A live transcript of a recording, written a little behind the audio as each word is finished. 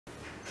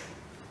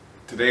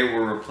Today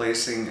we're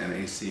replacing an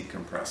AC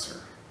compressor.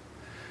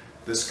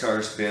 This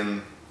car's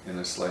been in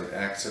a slight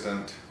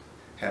accident.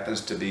 Happens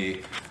to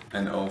be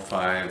an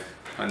 '05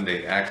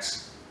 Hyundai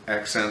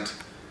Accent.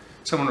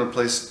 Someone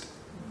replaced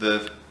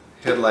the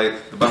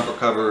headlight, the bumper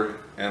cover,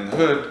 and the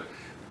hood,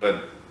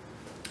 but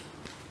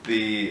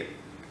the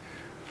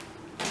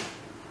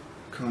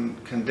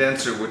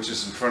condenser, which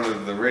is in front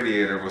of the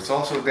radiator, was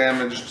also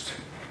damaged.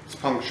 It's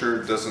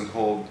punctured, doesn't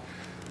hold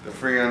the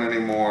freon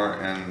anymore,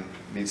 and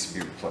needs to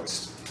be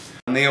replaced.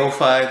 On the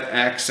 '05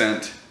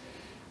 Accent,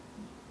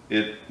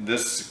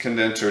 this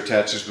condenser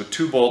attaches with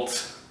 2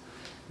 bolts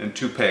and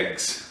 2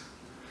 pegs.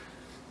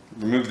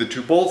 Remove the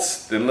 2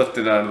 bolts, then lift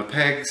it out of the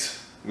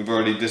pegs. We've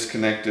already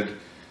disconnected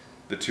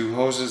the 2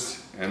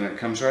 hoses and it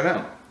comes right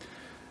out.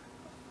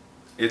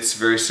 It's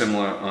very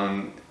similar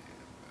on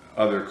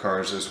other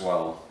cars as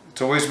well.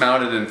 It's always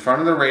mounted in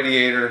front of the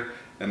radiator,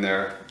 and there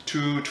are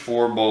 2 to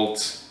 4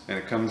 bolts, and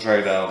it comes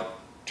right out.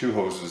 2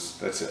 hoses,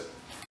 that's it.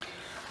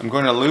 I'm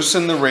going to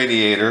loosen the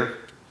radiator,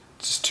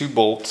 just 2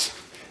 bolts,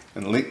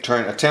 and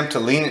attempt to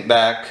lean it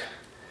back,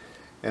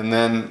 and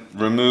then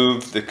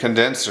remove the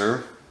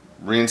condenser,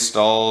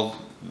 reinstall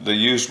the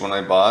used one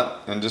I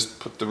bought, and just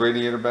put the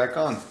radiator back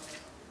on.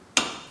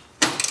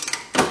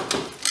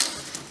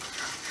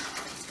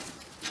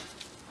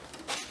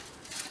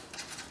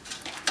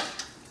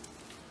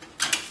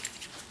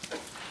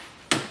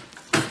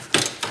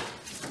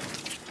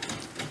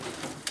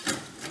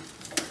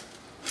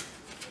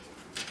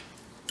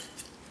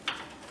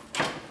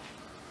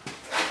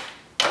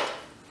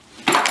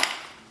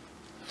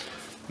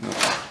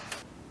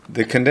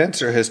 The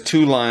condenser has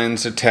 2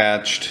 lines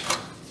attached.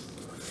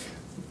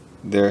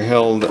 They're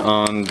held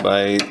on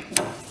by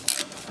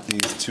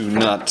these 2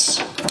 nuts.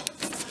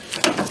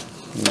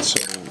 And so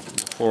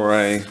before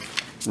I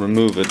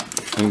remove it,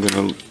 I'm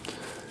going to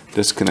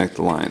disconnect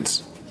the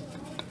lines.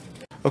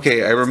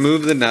 Okay, I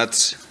removed the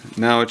nuts.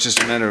 Now it's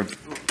just a matter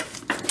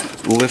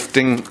of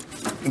lifting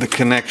the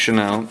connection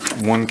out.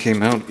 One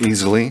came out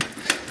easily.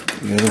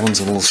 The other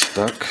one's a little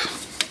stuck.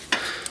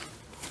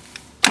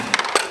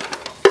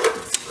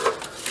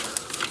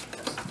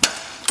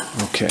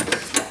 Okay.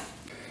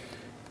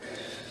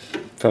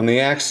 From the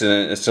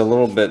accident, it's a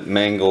little bit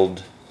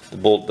mangled. The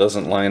bolt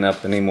doesn't line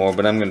up anymore,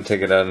 but I'm going to take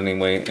it out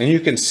anyway. And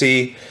you can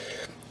see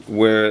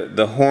where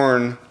the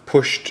horn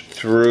pushed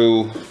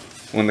through,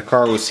 when the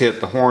car was hit,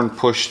 the horn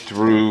pushed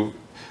through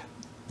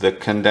the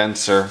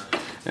condenser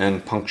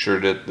and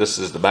punctured it. This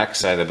is the back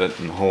side of it,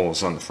 and the hole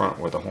is on the front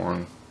where the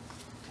horn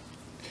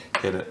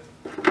hit it.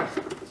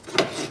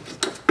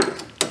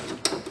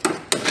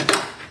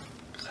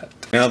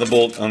 Now the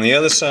bolt on the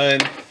other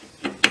side.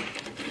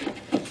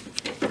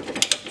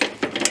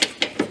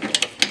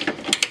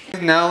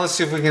 Now let's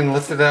see if we can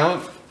lift it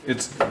out.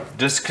 It's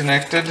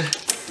disconnected. The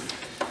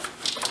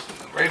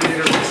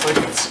radiator looks like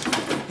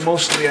it's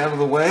mostly out of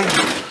the way.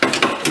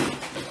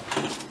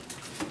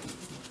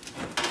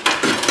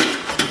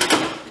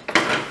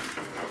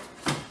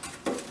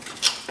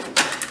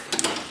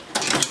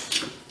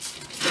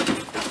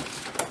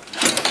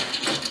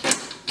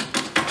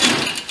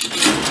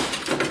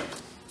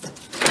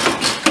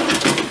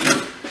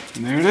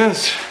 And there it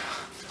is.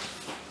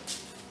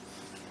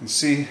 You can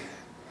see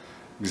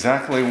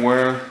exactly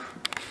where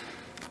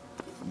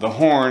the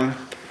horn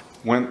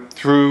went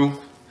through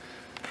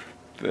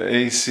the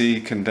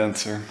AC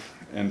condenser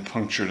and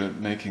punctured it,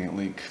 making it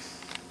leak.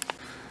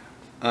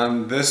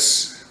 On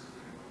this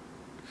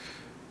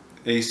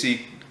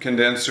AC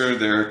condenser,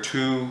 there are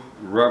 2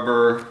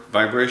 rubber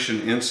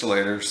vibration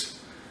insulators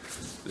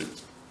that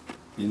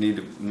you need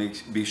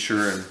to be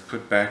sure and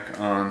put back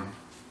on.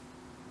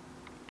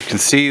 You can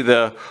see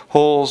the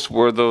holes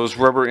where those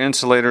rubber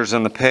insulators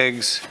and the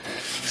pegs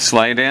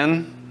slide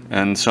in,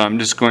 and so I'm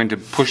just going to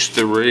push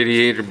the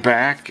radiator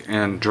back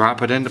and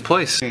drop it into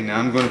place. Okay, now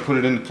I'm going to put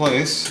it into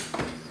place.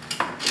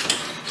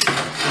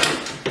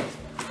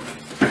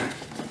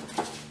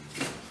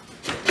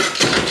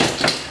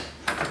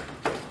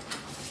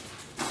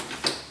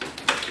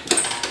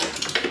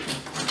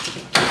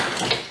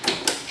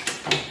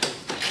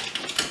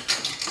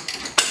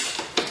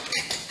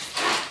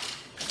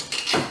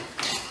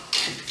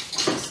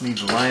 Just need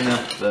to line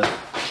up the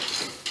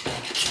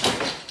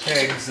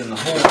pegs and the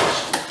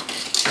holes.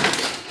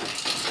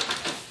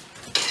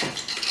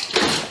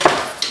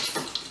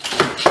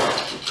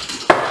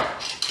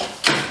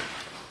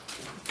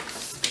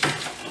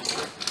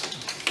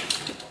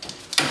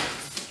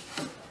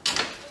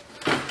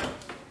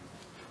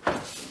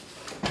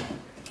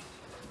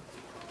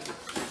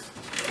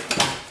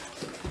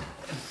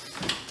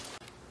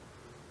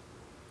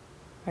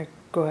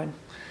 Go ahead.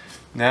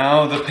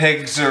 Now the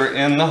pegs are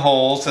in the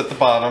holes at the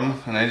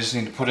bottom, and I just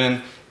need to put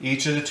in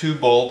each of the 2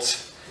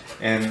 bolts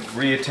and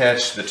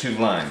reattach the 2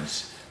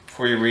 lines.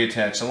 Before you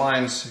reattach the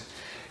lines,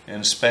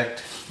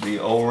 inspect the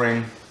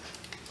O-ring.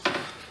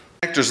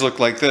 Connectors look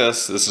like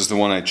this. This is the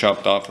one I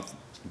chopped off at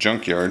the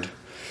junkyard,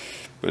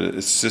 but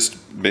it's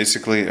just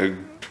basically a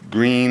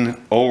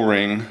green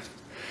O-ring,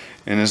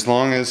 and as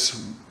long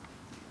as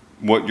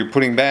what you're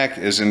putting back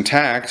is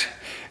intact,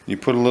 You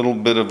put a little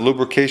bit of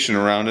lubrication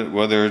around it,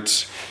 whether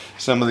it's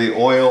some of the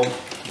oil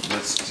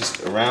that's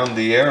just around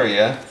the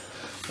area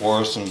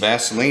or some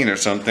Vaseline or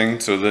something,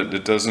 so that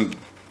it doesn't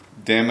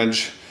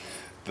damage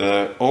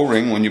the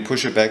O-ring. When you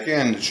push it back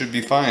in, it should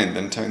be fine.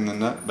 Then tighten the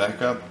nut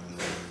back up.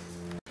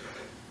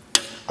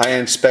 I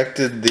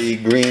inspected the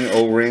green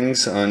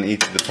O-rings on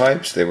each of the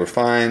pipes. They were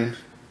fine.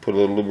 Put a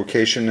little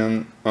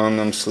lubrication on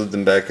them, slid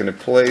them back into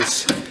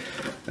place.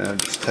 Now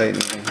just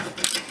tightening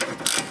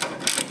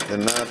the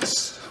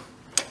nuts.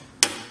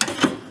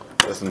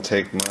 Doesn't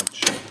take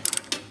much.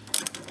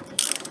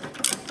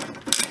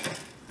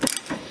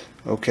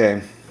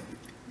 Okay.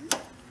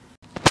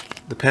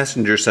 The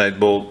passenger side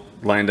bolt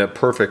lined up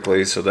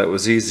perfectly, so that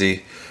was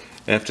easy.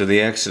 After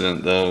the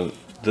accident, though,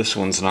 this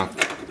one's not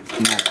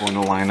going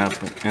to line up,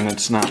 and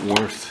it's not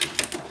worth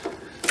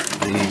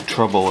the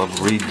trouble of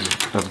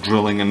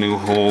drilling a new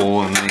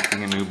hole and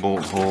making a new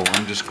bolt hole.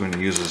 I'm just going to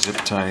use a zip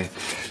tie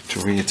to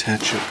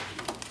reattach it.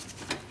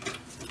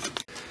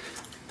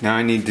 Now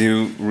I need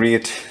to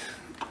reattach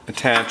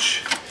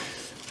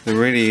the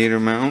radiator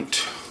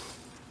mount.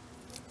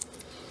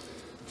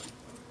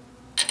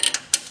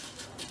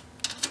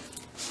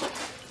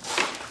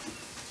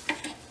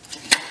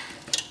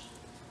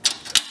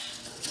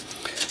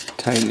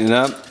 Tighten it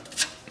up,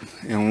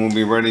 and we'll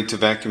be ready to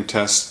vacuum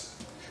test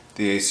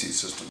the AC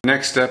system.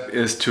 Next step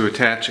is to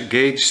attach a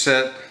gauge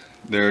set.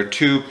 There are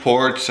two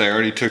ports. I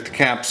already took the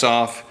caps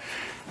off,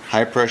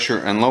 high pressure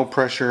and low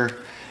pressure.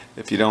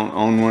 If you don't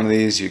own one of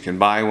these, you can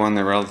buy one.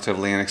 They're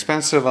relatively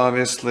inexpensive,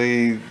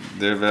 obviously.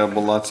 They're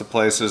available lots of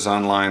places,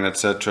 online,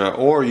 etc.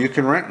 Or you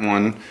can rent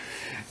one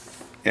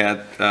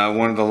at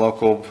one of the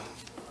local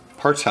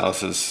parts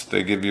houses.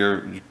 They give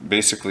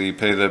basically you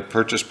pay the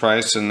purchase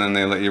price and then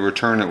they let you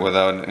return it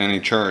without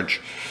any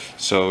charge.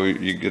 So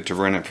you get to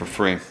rent it for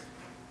free.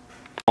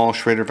 Small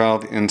Schrader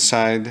valve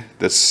inside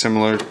that's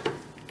similar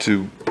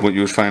to what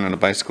you would find on a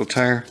bicycle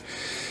tire.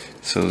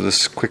 So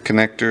this quick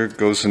connector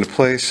goes into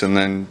place, and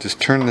then just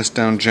turn this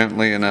down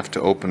gently enough to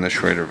open the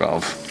Schrader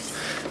valve.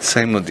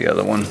 Same with the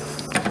other one.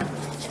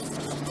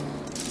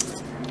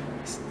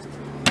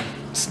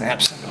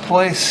 Snaps into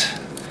place.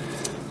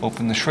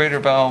 Open the Schrader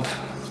valve.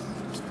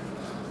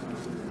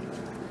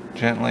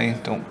 Gently,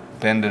 don't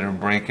bend it or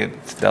break it,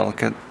 it's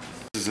delicate.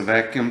 This is a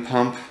vacuum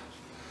pump.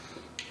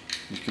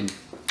 You can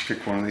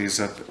pick one of these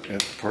up at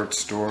the parts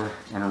store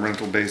on a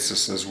rental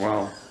basis as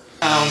well.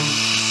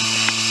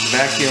 The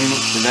vacuum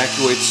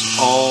evacuates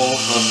all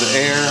of the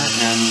air,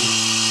 and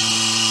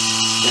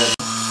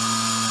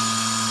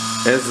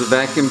as the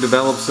vacuum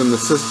develops in the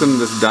system,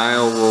 this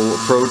dial will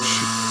approach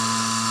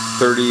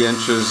 30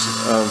 inches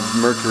of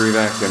mercury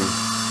vacuum.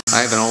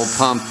 I have an old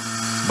pump.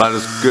 About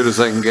as good as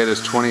I can get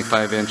is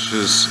 25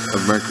 inches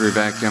of mercury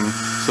vacuum.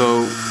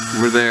 So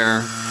we're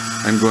there.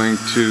 I'm going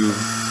to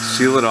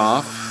seal it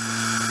off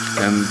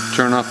and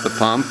turn off the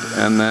pump,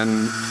 and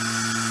then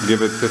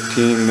give it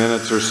 15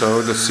 minutes or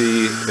so to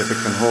see if it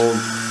can hold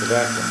the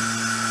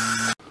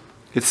vacuum.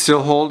 It's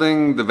still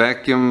holding. The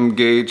vacuum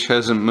gauge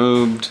hasn't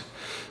moved,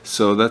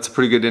 so that's a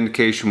pretty good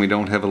indication we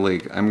don't have a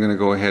leak. I'm going to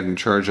go ahead and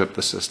charge up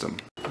the system.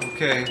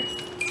 Okay,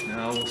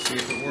 now we'll see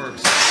if it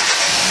works.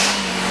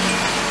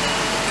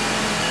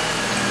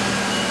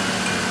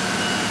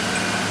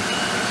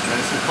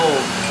 Nice and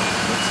cold.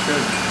 Looks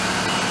good.